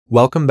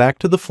Welcome back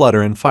to the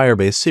Flutter and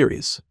Firebase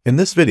series. In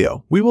this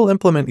video, we will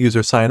implement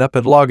user sign-up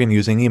and login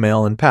using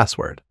email and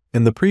password.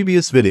 In the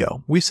previous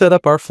video, we set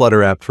up our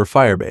Flutter app for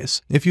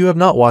Firebase. If you have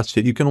not watched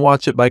it, you can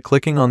watch it by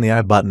clicking on the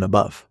I button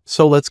above.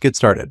 So let's get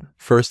started.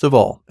 First of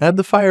all, add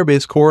the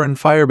Firebase core and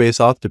Firebase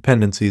auth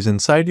dependencies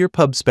inside your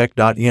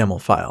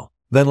pubspec.yaml file.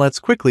 Then let's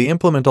quickly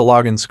implement a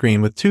login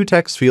screen with 2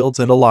 text fields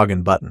and a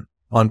login button.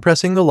 On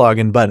pressing the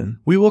login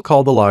button, we will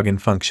call the login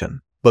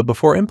function. But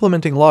before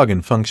implementing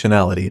login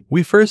functionality,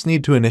 we first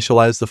need to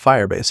initialize the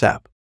Firebase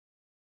app.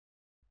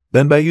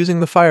 Then by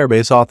using the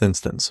Firebase auth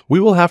instance, we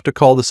will have to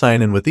call the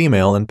sign-in with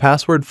email and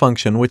password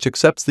function which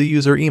accepts the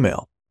user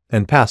email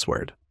and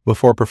password.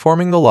 Before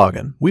performing the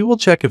login, we will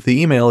check if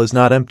the email is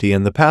not empty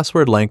and the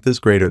password length is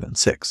greater than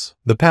 6.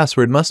 The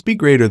password must be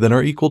greater than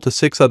or equal to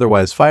 6,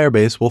 otherwise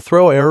Firebase will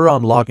throw error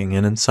on logging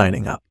in and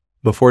signing up.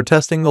 Before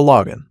testing the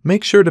login,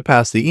 make sure to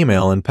pass the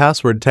email and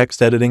password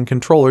text editing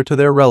controller to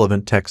their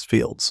relevant text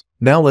fields.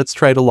 Now let's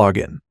try to log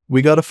in.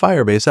 We got a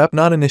Firebase app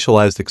not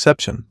initialized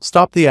exception.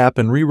 Stop the app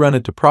and rerun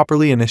it to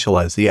properly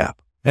initialize the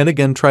app. And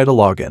again try to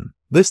log in.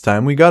 This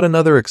time we got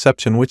another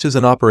exception which is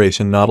an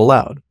operation not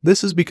allowed.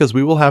 This is because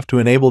we will have to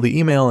enable the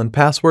email and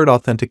password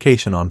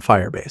authentication on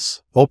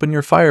Firebase. Open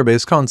your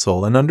Firebase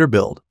console and under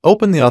Build,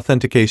 open the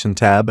Authentication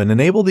tab and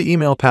enable the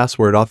email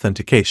password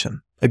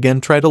authentication.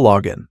 Again try to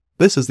log in.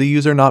 This is the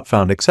user not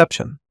found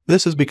exception.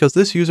 This is because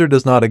this user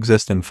does not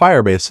exist in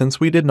Firebase since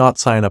we did not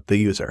sign up the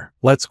user.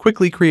 Let's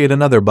quickly create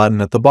another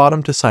button at the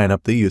bottom to sign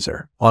up the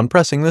user. On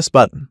pressing this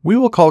button, we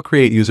will call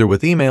create user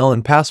with email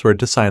and password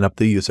to sign up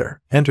the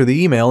user. Enter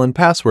the email and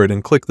password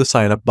and click the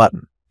sign up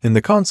button. In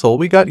the console,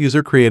 we got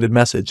user created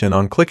message and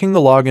on clicking the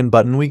login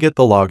button we get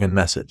the login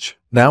message.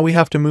 Now we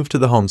have to move to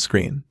the home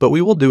screen, but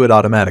we will do it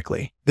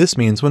automatically. This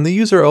means when the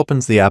user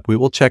opens the app we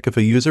will check if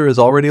a user is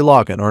already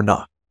logged in or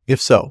not. If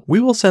so, we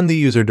will send the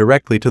user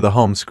directly to the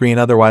home screen,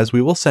 otherwise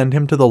we will send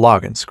him to the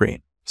login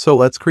screen. So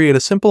let's create a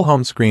simple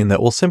home screen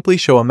that will simply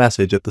show a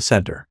message at the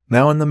center.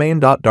 Now in the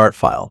main.dart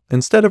file,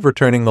 instead of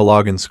returning the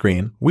login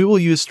screen, we will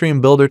use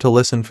Stream Builder to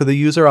listen for the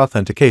user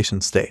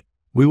authentication state.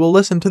 We will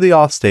listen to the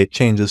auth state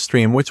changes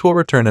stream which will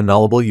return a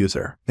nullable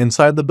user.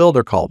 Inside the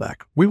builder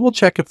callback, we will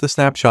check if the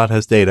snapshot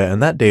has data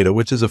and that data,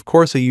 which is of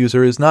course a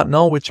user, is not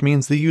null, which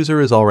means the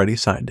user is already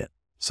signed in.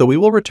 So we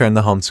will return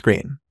the home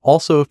screen.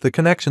 Also, if the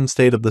connection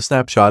state of the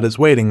snapshot is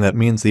waiting, that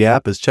means the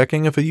app is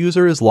checking if a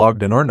user is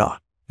logged in or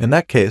not. In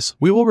that case,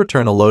 we will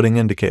return a loading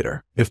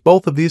indicator. If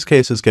both of these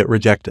cases get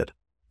rejected,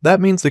 that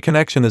means the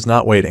connection is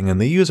not waiting and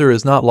the user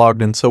is not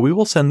logged in, so we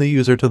will send the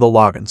user to the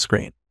login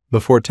screen.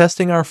 Before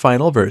testing our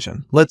final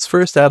version, let's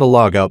first add a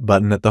logout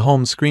button at the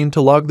home screen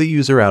to log the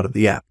user out of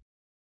the app.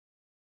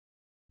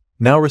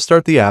 Now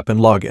restart the app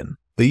and log in.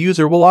 The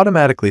user will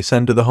automatically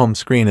send to the home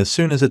screen as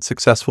soon as it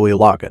successfully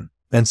logged in.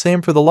 And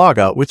same for the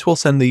logout, which will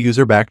send the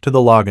user back to the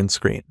login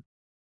screen.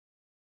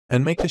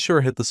 And make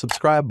sure hit the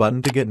subscribe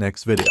button to get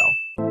next video.